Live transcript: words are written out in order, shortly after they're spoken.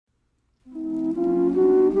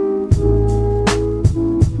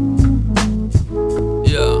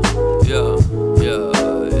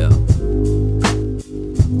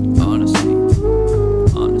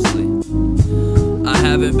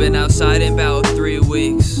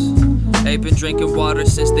Ain't been drinking water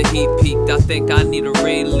since the heat peaked, I think I need a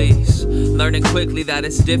release. Learning quickly that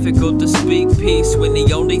it's difficult to speak peace when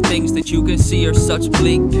the only things that you can see are such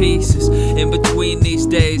bleak pieces. In between these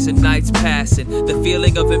days and nights passing, the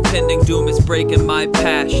feeling of impending doom is breaking my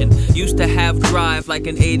passion. Used to have drive like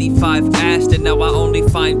an 85 Aston, now I only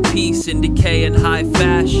find peace in decay and high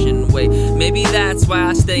fashion. Wait, maybe that's why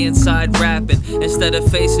I stay inside rapping. Instead of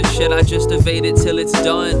facing shit, I just evade it till it's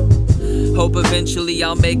done. Hope eventually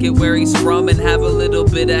I'll make it where he's from and have a little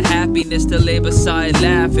bit of happiness to lay beside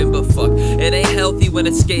laughing. But fuck, it ain't healthy when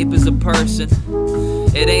escape is a person.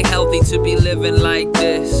 It ain't healthy to be living like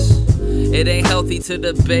this. It ain't healthy to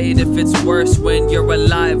debate if it's worse when you're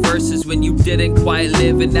alive versus when you didn't quite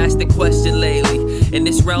live. And that's the question lately. In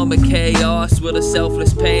this realm of chaos, will the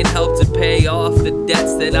selfless pain help to pay off the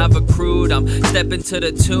debts that I've accrued? I'm stepping to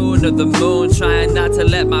the tune of the moon, trying not to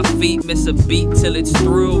let my feet miss a beat till it's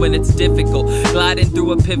through. And it's difficult, gliding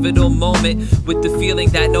through a pivotal moment with the feeling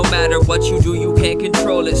that no matter what you do, you can't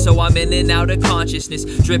control it. So I'm in and out of consciousness,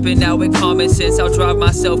 dripping out with common sense. I'll drive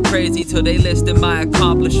myself crazy till they listed my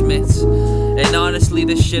accomplishments. And honestly,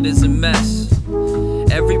 this shit is a mess.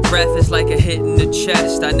 Every breath is like a hit in the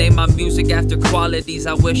chest. I name my music after qualities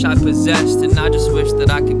I wish I possessed, and I just wish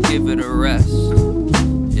that I could give it a rest.